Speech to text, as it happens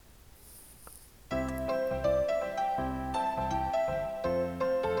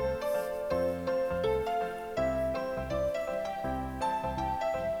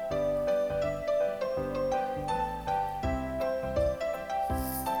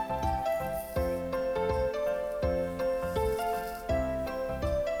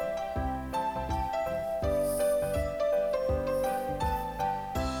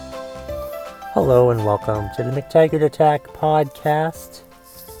Hello and welcome to the McTaggart Attack podcast.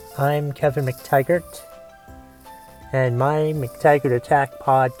 I'm Kevin McTaggart, and my McTaggart Attack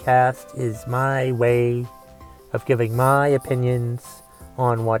podcast is my way of giving my opinions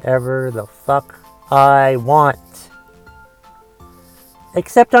on whatever the fuck I want.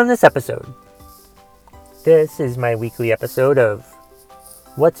 Except on this episode. This is my weekly episode of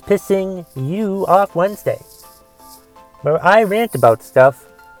What's Pissing You Off Wednesday, where I rant about stuff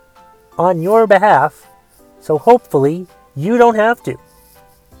on your behalf, so hopefully you don't have to.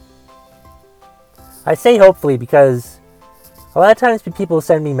 I say hopefully because a lot of times people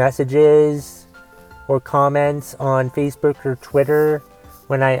send me messages or comments on Facebook or Twitter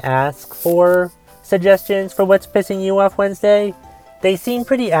when I ask for suggestions for what's pissing you off Wednesday. They seem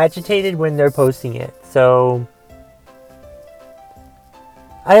pretty agitated when they're posting it, so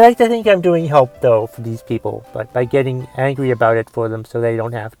I like to think I'm doing help though for these people, but by getting angry about it for them so they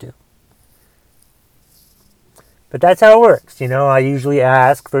don't have to. But that's how it works, I usually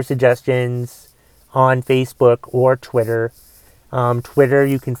ask for suggestions on Facebook or Twitter. Twitter,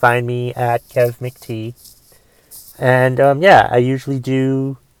 you can find me at KevMcT. And I usually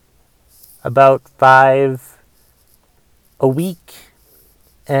do about 5 a week.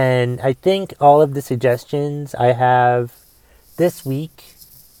 And I think all of the suggestions I have this week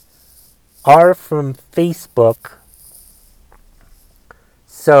are from Facebook.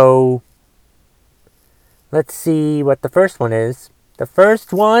 So let's see what the first one is. The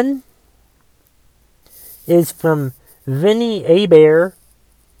first one is from Vinny Abear.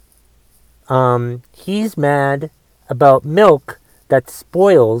 He's mad about milk that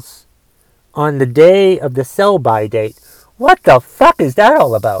spoils on the day of the sell-by date. What the fuck is that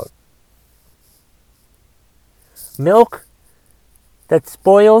all about? Milk that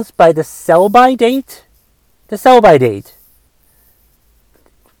spoils by the sell-by date? The sell-by date.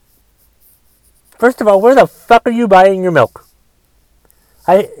 First of all, where the fuck are you buying your milk?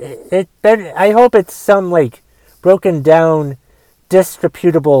 I hope it's some broken down,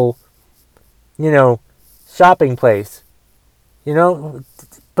 disreputable, shopping place.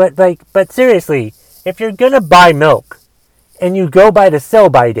 But seriously, if you're gonna buy milk and you go by the sell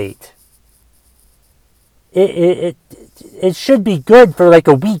by date, it should be good for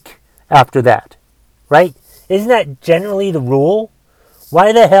a week after that, right? Isn't that generally the rule?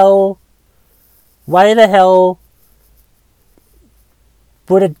 Why the hell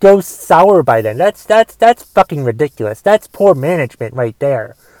would it go sour by then? That's fucking ridiculous. That's poor management right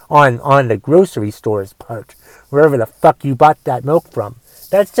there on the grocery store's part, wherever the fuck you bought that milk from.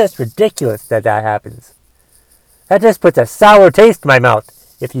 That's just ridiculous that happens. That just puts a sour taste in my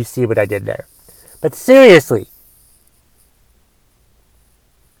mouth, if you see what I did there. But seriously,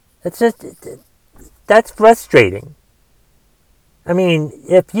 that's frustrating. I mean,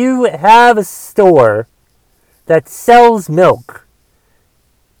 if you have a store that sells milk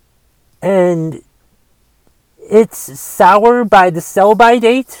and it's sour by the sell-by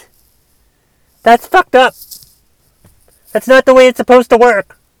date, that's fucked up. That's not the way it's supposed to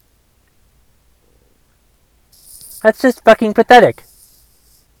work. That's just fucking pathetic.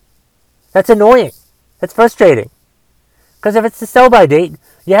 That's annoying. That's frustrating. Because if it's the sell-by date,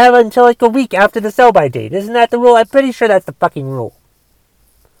 you have until a week after the sell-by date. Isn't that the rule? I'm pretty sure that's the fucking rule.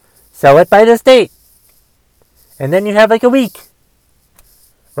 Sell it by this date. And then you have a week.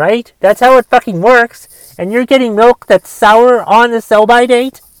 Right? That's how it fucking works. And you're getting milk that's sour on the sell-by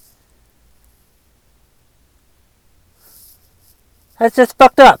date? That's just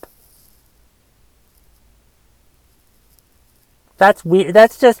fucked up. That's weird.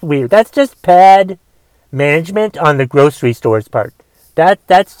 That's just weird. That's just bad management on the grocery store's part.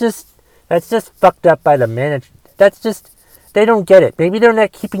 That's just fucked up by the management. They don't get it. Maybe they're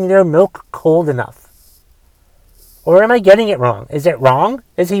not keeping their milk cold enough. Or am I getting it wrong? Is it wrong?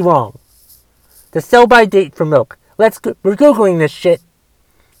 Is he wrong? The sell-by date for milk. We're Googling this shit.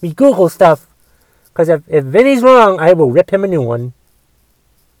 We Google stuff. Because if Vinny's wrong, I will rip him a new one.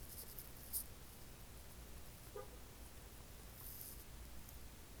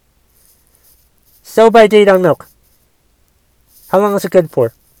 Sell-by date on milk. How long is it good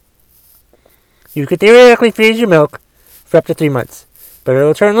for? You could theoretically freeze your milk for up to 3 months, but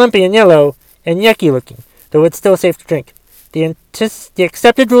it'll turn lumpy and yellow and yucky looking, though it's still safe to drink. The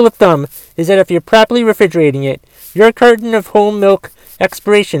accepted rule of thumb is that if you're properly refrigerating it, your carton of whole milk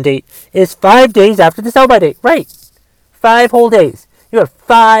expiration date is 5 days after the sell-by date. Right. 5 whole days. You have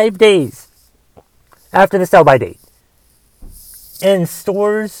 5 days after the sell-by date. And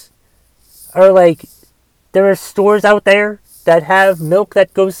stores are there are stores out there that have milk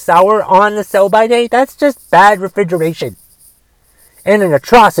that goes sour on the sell-by date. That's just bad refrigeration. And an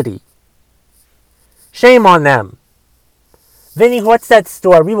atrocity. Shame on them. Vinny, what's that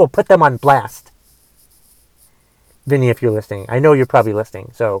store? We will put them on blast. Vinny, if you're listening. I know you're probably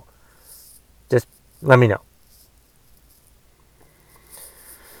listening, so just let me know.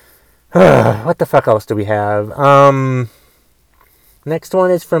 What the fuck else do we have? Next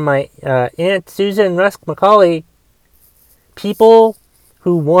one is from my Aunt Susan Rusk Macaulay. People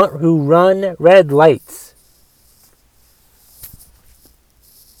who run red lights.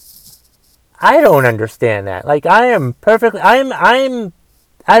 I don't understand that. Like, I don't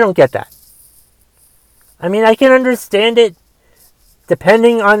get that. I mean, I can understand it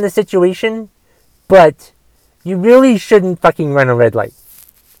depending on the situation, but you really shouldn't fucking run a red light.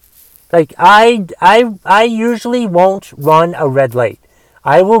 Like, I usually won't run a red light.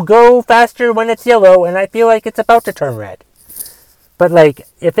 I will go faster when it's yellow and I feel like it's about to turn red. But, like,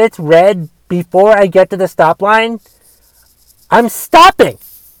 if it's red before I get to the stop line, I'm stopping.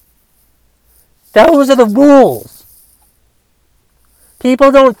 Those are the rules.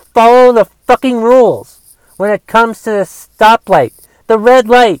 People don't follow the fucking rules when it comes to the stoplight. The red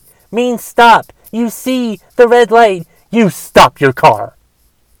light means stop. You see the red light, you stop your car.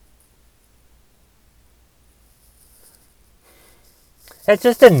 It's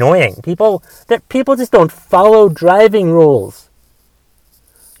just annoying. People just don't follow driving rules.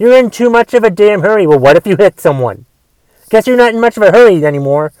 You're in too much of a damn hurry. Well, what if you hit someone? Guess you're not in much of a hurry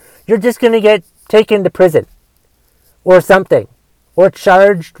anymore. You're just going to get taken to prison. Or something. Or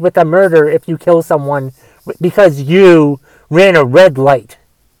charged with a murder if you kill someone because you ran a red light.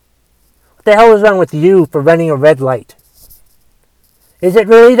 What the hell is wrong with you for running a red light? Is it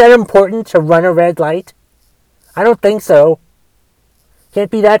really that important to run a red light? I don't think so.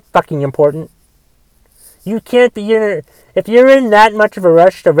 Can't be that fucking important. You can't be if you're in that much of a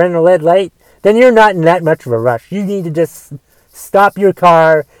rush to run a red light, then you're not in that much of a rush. You need to just stop your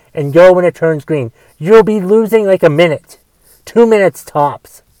car and go when it turns green. You'll be losing like a minute. 2 minutes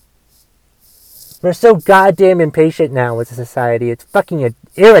tops. We're so goddamn impatient now as a society. It's fucking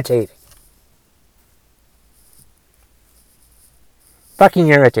irritating. Fucking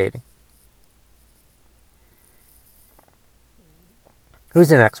irritating. Who's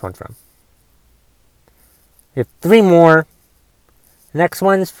the next one from? We have 3 more. Next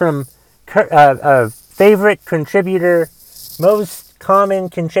one's from favorite contributor, most common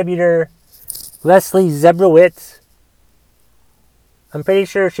contributor, Leslie Zebrowitz. I'm pretty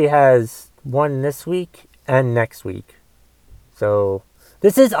sure she has one this week and next week. So,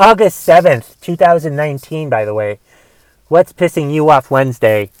 this is August 7th, 2019, by the way. What's pissing you off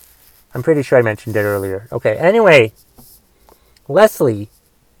Wednesday? I'm pretty sure I mentioned it earlier. Okay, anyway, Leslie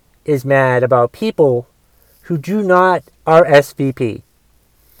is mad about people who do not RSVP.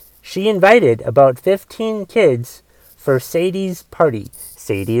 She invited about 15 kids for Sadie's party.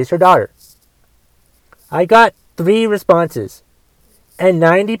 Sadie is her daughter. I got 3 responses, and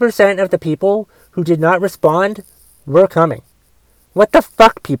 90% of the people who did not respond were coming. What the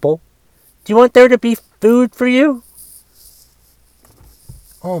fuck, people? Do you want there to be food for you?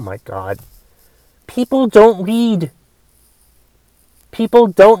 Oh my god. People don't read. People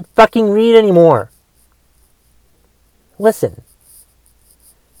don't fucking read anymore. Listen.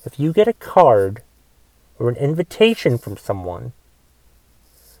 If you get a card or an invitation from someone,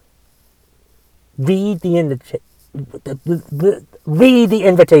 read the invitation.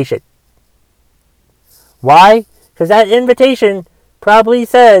 Why? Because that invitation probably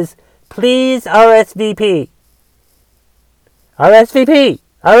says, please RSVP. RSVP.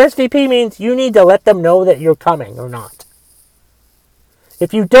 RSVP means you need to let them know that you're coming or not.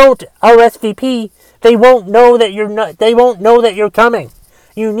 If you don't RSVP, they won't know that you're coming.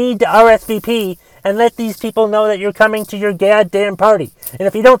 You need to RSVP and let these people know that you're coming to your goddamn party. And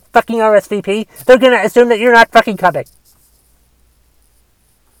if you don't fucking RSVP, they're going to assume that you're not fucking coming.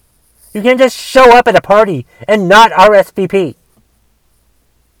 You can't just show up at a party and not RSVP.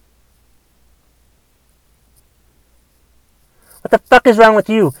 What the fuck is wrong with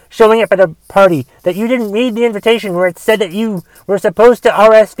you showing up at a party that you didn't read the invitation where it said that you were supposed to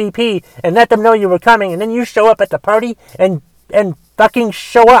RSVP and let them know you were coming, and then you show up at the party and fucking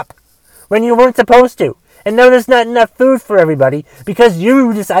show up when you weren't supposed to. And now there's not enough food for everybody because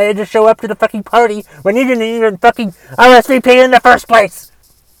you decided to show up to the fucking party when you didn't even fucking RSVP in the first place.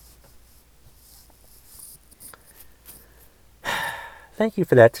 Thank you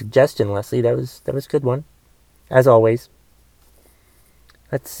for that suggestion, Leslie. That was a good one, as always.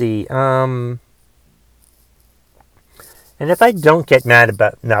 Let's see. And if I don't get mad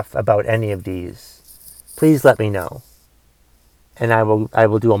enough about any of these, please let me know. And I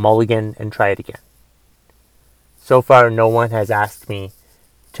will do a mulligan and try it again. So far, no one has asked me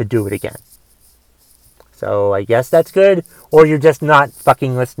to do it again. So I guess that's good, or you're just not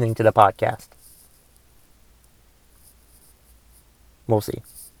fucking listening to the podcast. We'll see.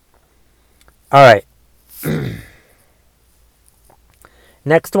 Alright.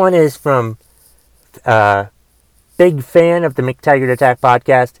 Next one is from big fan of the McTaggart Attack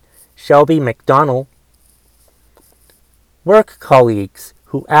podcast, Shelby McDonald. Work colleagues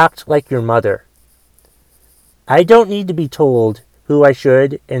who act like your mother. I don't need to be told who I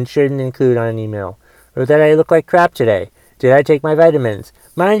should and shouldn't include on an email, or that I look like crap today. Did I take my vitamins?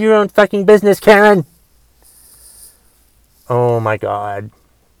 Mind your own fucking business, Karen! Oh my god.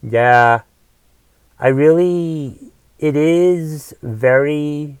 Yeah. It is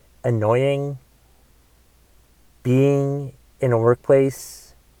very annoying being in a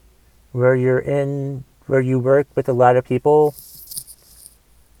workplace where you work with a lot of people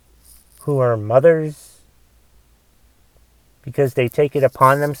who are mothers, because they take it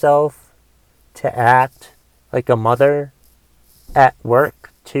upon themselves to act like a mother at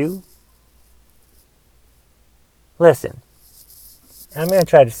work too. Listen, I'm going to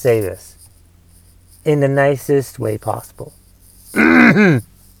try to say this in the nicest way possible. First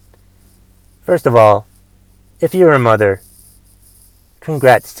of all, if you're a mother,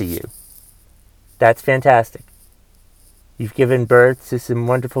 congrats to you. That's fantastic. You've given birth to some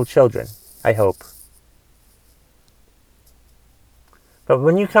wonderful children, I hope. But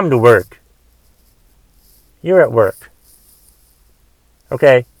when you come to work, you're at work.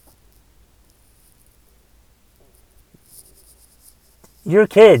 Okay? Your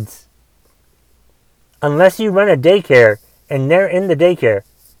kids, unless you run a daycare and they're in the daycare,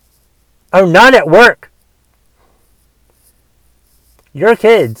 are not at work. Your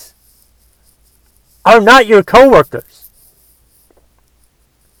kids are not your coworkers.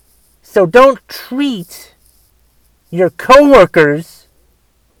 So don't treat your coworkers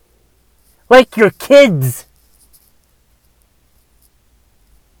like your kids.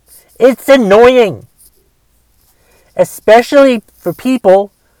 It's annoying. Especially for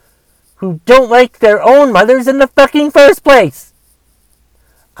people who don't like their own mothers in the fucking first place.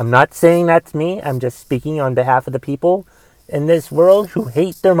 I'm not saying that's me. I'm just speaking on behalf of the people in this world who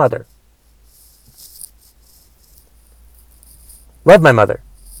hate their mother. Love my mother.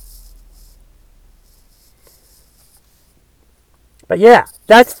 But yeah,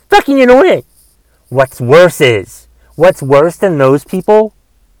 that's fucking annoying. What's worse than those people,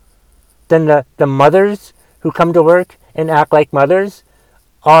 than the mothers who come to work and act like mothers,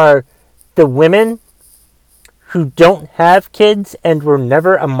 are the women who don't have kids and were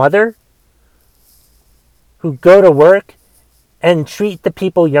never a mother, who go to work and treat the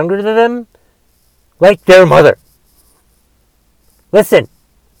people younger than them like their mother. Listen,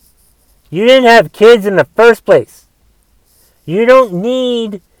 you didn't have kids in the first place. You don't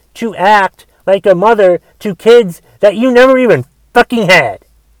need to act like a mother to kids that you never even fucking had.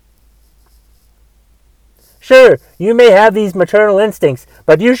 Sure, you may have these maternal instincts,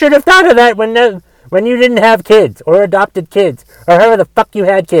 but you should have thought of that when you didn't have kids, or adopted kids, or however the fuck you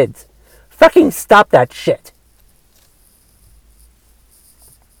had kids. Fucking stop that shit.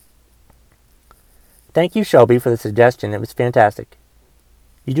 Thank you, Shelby, for the suggestion. It was fantastic.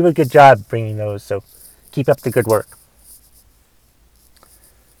 You do a good job bringing those, so keep up the good work.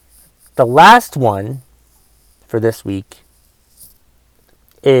 The last one for this week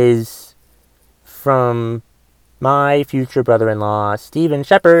is from my future brother-in-law, Stephen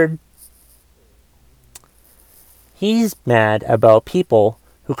Shepard. He's mad about people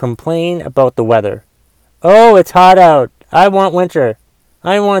who complain about the weather. Oh, it's hot out. I want winter.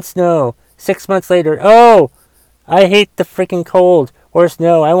 I want snow. 6 months later, oh, I hate the freaking cold or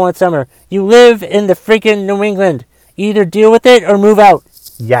snow. I want summer. You live in the freaking New England. Either deal with it or move out.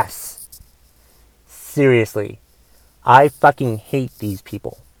 Yes. Seriously. I fucking hate these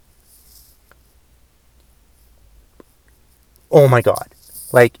people. Oh my god.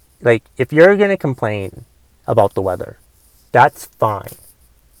 Like, if you're gonna complain about the weather, that's fine.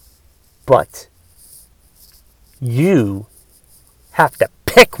 But you have to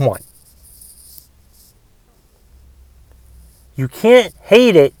pick one. You can't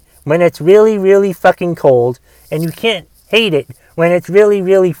hate it when it's really, really fucking cold, and you can't hate it when it's really,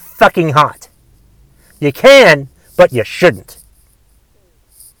 really fucking hot. You can, but you shouldn't.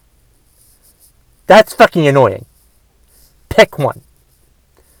 That's fucking annoying. Pick one.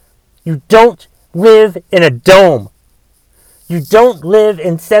 You don't live in a dome. You don't live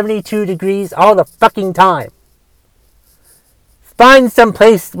in 72 degrees all the fucking time. Find some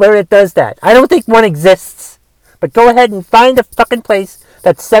place where it does that. I don't think one exists. But go ahead and find a fucking place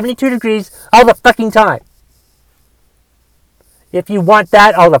that's 72 degrees all the fucking time. If you want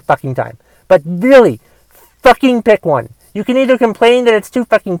that all the fucking time. But really, fucking pick one. You can either complain that it's too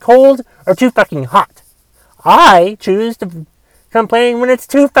fucking cold or too fucking hot. I choose to complain when it's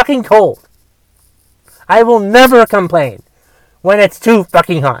too fucking cold. I will never complain when it's too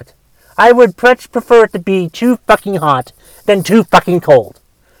fucking hot. I would much prefer it to be too fucking hot than too fucking cold.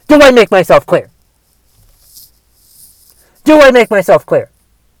 Do I make myself clear? Do I make myself clear?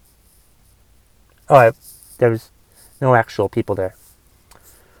 Oh, there was no actual people there.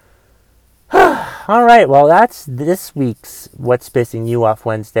 Alright, well, that's this week's What's Pissing You Off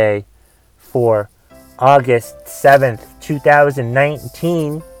Wednesday for August 7th,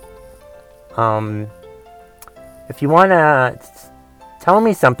 2019. If you want to tell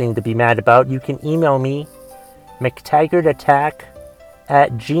me something to be mad about, you can email me,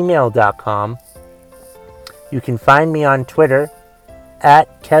 mctaggartattack@gmail.com. You can find me on Twitter,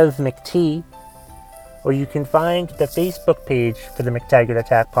 @KevMcT, or you can find the Facebook page for the McTaggart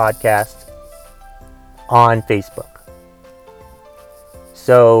Attack podcast on Facebook.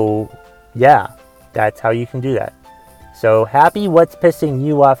 So, yeah, that's how you can do that. So, happy What's Pissing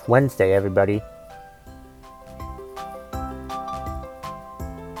You Off Wednesday, everybody.